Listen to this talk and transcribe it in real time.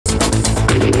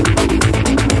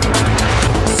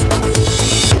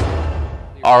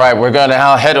All right, we're going to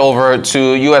now head over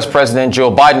to U.S. President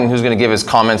Joe Biden, who's going to give his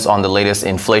comments on the latest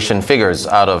inflation figures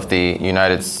out of the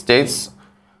United States.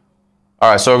 All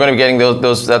right, so we're going to be getting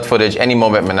that footage any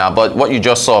moment now. But what you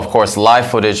just saw, of course, live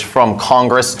footage from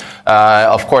Congress.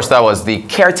 Of course, that was the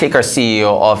caretaker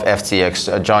CEO of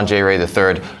FTX, John J. Ray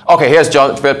III. Okay, here's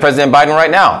President Biden right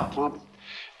now.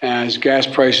 As gas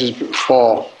prices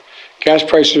fall. Gas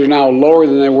prices are now lower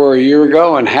than they were a year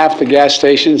ago, and half the gas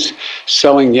stations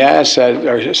selling gas at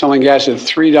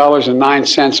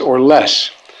 $3.09 or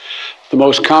less. The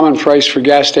most common price for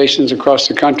gas stations across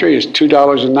the country is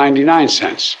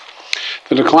 $2.99.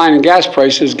 The decline in gas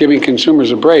prices is giving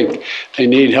consumers a break. They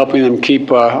need helping them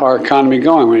keep our economy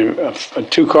going. When you have a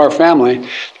two-car family,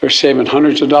 they're saving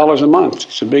hundreds of dollars a month.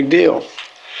 It's a big deal.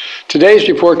 Today's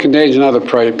report contains another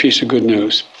piece of good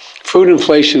news. Food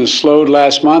inflation has slowed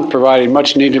last month, providing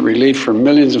much-needed relief for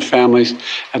millions of families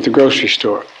at the grocery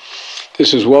store.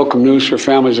 This is welcome news for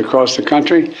families across the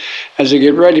country as they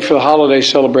get ready for the holiday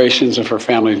celebrations and for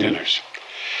family dinners.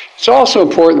 It's also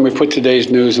important that we put today's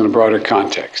news in a broader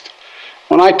context.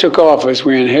 When I took office,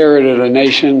 we inherited a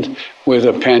nation with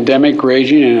a pandemic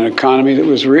raging and an economy that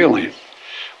was reeling.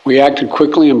 We acted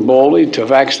quickly and boldly to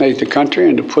vaccinate the country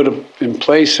and to put in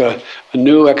place a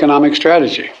new economic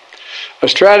strategy. A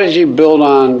strategy built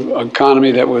on an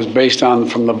economy that was based on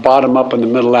from the bottom up and the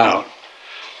middle out.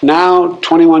 Now,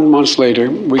 21 months later,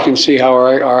 we can see how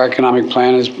our economic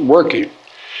plan is working.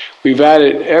 We've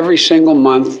added every single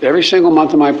month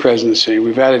of my presidency,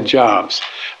 we've added jobs,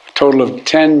 a total of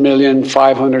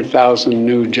 10,500,000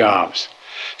 new jobs.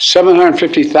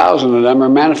 750,000 of them are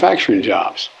manufacturing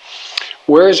jobs.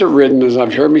 Where is it written, as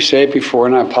I've heard me say it before,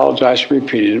 and I apologize for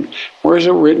repeating it, where is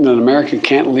it written that America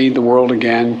can't lead the world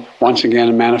once again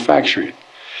in manufacturing?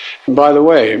 And by the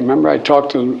way, remember I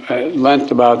talked at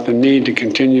length about the need to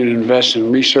continue to invest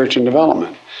in research and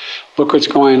development. Look what's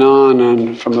going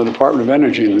on from the Department of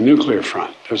Energy and the nuclear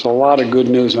front. There's a lot of good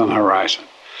news on the horizon.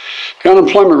 The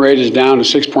unemployment rate is down to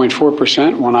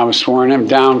 6.4% when I was sworn in,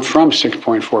 down from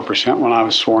 6.4% when I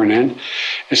was sworn in.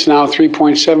 It's now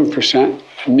 3.7%,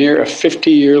 near a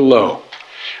 50-year low.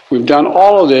 We've done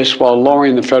all of this while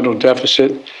lowering the federal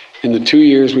deficit in the 2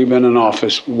 years we've been in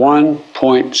office,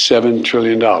 $1.7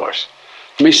 trillion.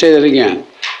 Let me say that again,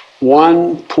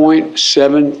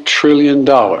 $1.7 trillion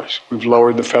we've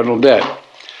lowered the federal debt.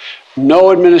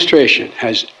 No administration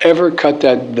has ever cut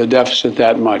the deficit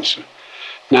that much.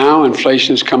 Now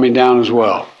inflation is coming down as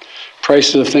well.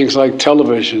 Prices of things like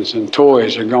televisions and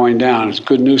toys are going down. It's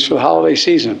good news for the holiday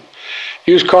season.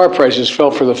 Used car prices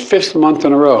fell for the 5th month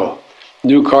in a row.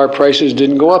 New car prices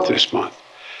didn't go up this month.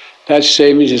 That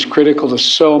savings is critical to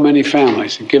so many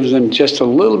families. It gives them just a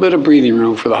little bit of breathing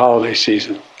room for the holiday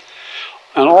season.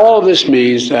 And all of this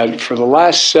means that for the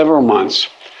last several months,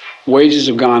 wages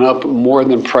have gone up more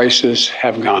than prices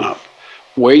have gone up.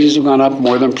 Wages have gone up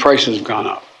more than prices have gone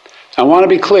up. I want to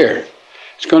be clear.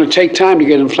 It's going to take time to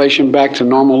get inflation back to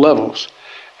normal levels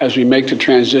as we make the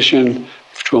transition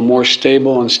to a more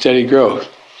stable and steady growth.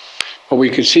 But we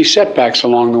could see setbacks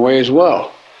along the way as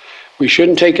well. We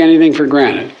shouldn't take anything for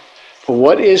granted. But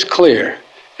what is clear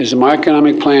is that my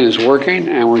economic plan is working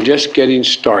and we're just getting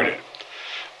started.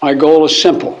 My goal is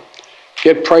simple.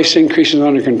 Get price increases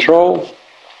under control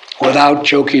without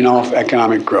choking off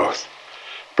economic growth.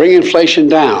 Bring inflation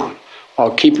down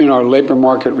while keeping our labor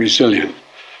market resilient.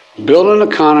 Build an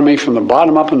economy from the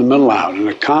bottom up and the middle out, an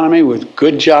economy with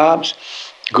good jobs,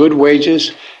 good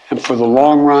wages, and for the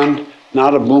long run,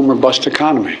 not a boom or bust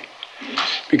economy.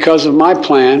 Because of my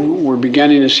plan, we're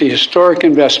beginning to see historic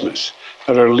investments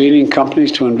that are leading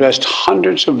companies to invest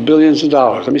hundreds of billions of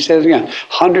dollars. Let me say it again,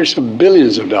 hundreds of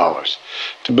billions of dollars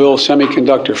to build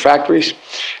semiconductor factories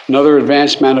and other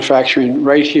advanced manufacturing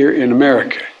right here in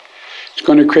America. It's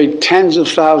going to create tens of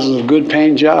thousands of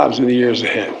good-paying jobs in the years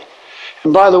ahead.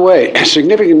 And by the way, a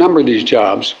significant number of these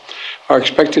jobs are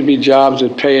expected to be jobs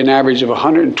that pay an average of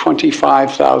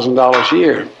 $125,000 a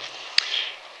year.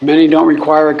 Many don't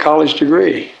require a college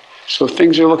degree, so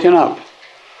things are looking up.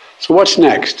 So what's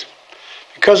next?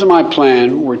 Because of my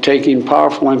plan, we're taking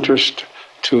powerful actions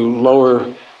to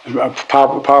lower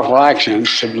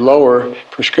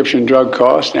prescription drug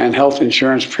costs and health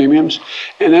insurance premiums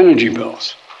and energy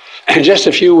bills. In just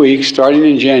a few weeks, starting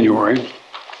in January,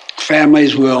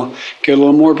 families will get a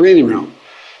little more breathing room.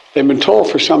 They've been told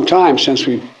for some time since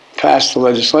we passed the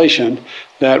legislation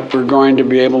that we're going to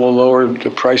be able to lower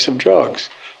the price of drugs.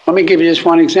 Let me give you just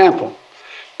one example.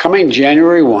 Coming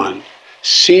January 1,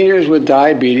 seniors with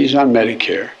diabetes on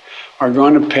Medicare are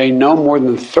going to pay no more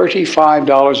than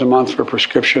 $35 a month for a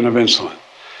prescription of insulin.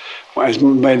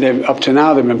 Up to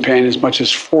now, they've been paying as much as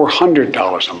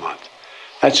 $400 a month.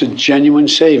 That's a genuine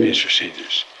savings for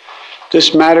seniors.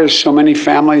 This matters so many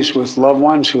families with loved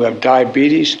ones who have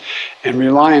diabetes and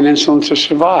rely on insulin to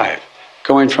survive,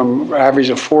 going from an average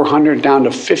of $400 down to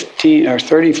 $15 or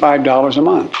 $35 a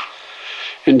month.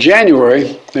 In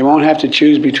January, they won't have to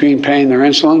choose between paying for their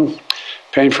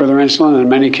insulin, and in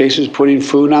many cases, putting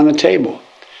food on the table.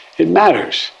 It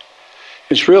matters.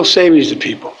 It's real savings to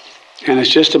people, and it's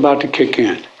just about to kick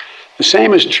in. The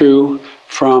same is true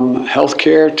from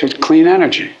healthcare to clean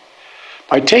energy.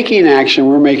 By taking action,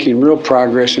 we're making real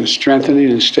progress in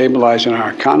strengthening and stabilizing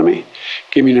our economy,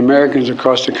 giving Americans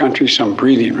across the country some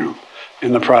breathing room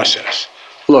in the process.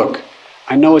 Look,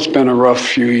 I know it's been a rough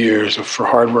few years for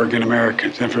hardworking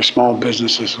Americans and for small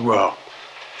businesses as well.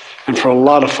 And for a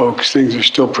lot of folks, things are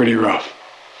still pretty rough.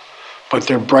 But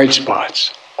there are bright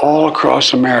spots all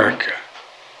across America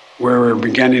where we're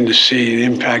beginning to see the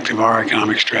impact of our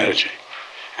economic strategy.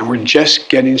 And we're just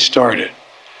getting started.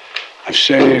 I've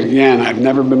said it again, I've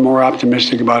never been more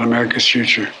optimistic about America's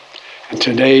future. And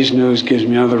today's news gives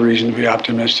me another reason to be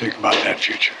optimistic about that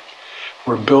future.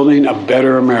 We're building a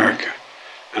better America,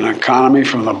 an economy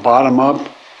from the bottom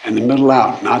up and the middle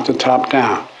out, not the top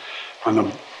down. When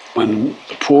the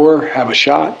poor have a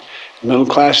shot, the middle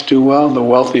class do well, the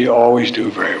wealthy always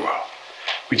do very well.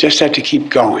 We just have to keep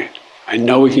going. I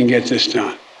know we can get this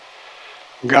done.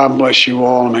 God bless you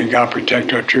all, and may God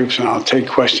protect our troops, and I'll take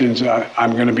questions.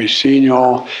 I'm going to be seeing you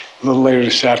all a little later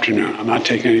this afternoon. I'm not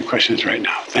taking any questions right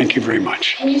now. Thank you very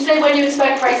much. Can you say when you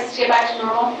expect prices to get back to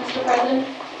normal, Mr. President?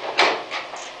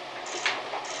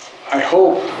 I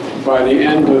hope by the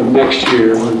end of next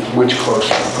year we're much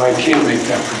closer, but I can't make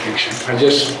that prediction.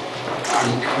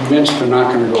 I'm convinced they're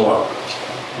not going to go up.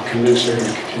 I'm convinced they're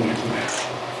going to continue from there.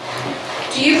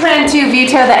 Do you plan to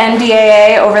veto the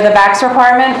NDAA over the vax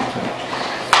requirement?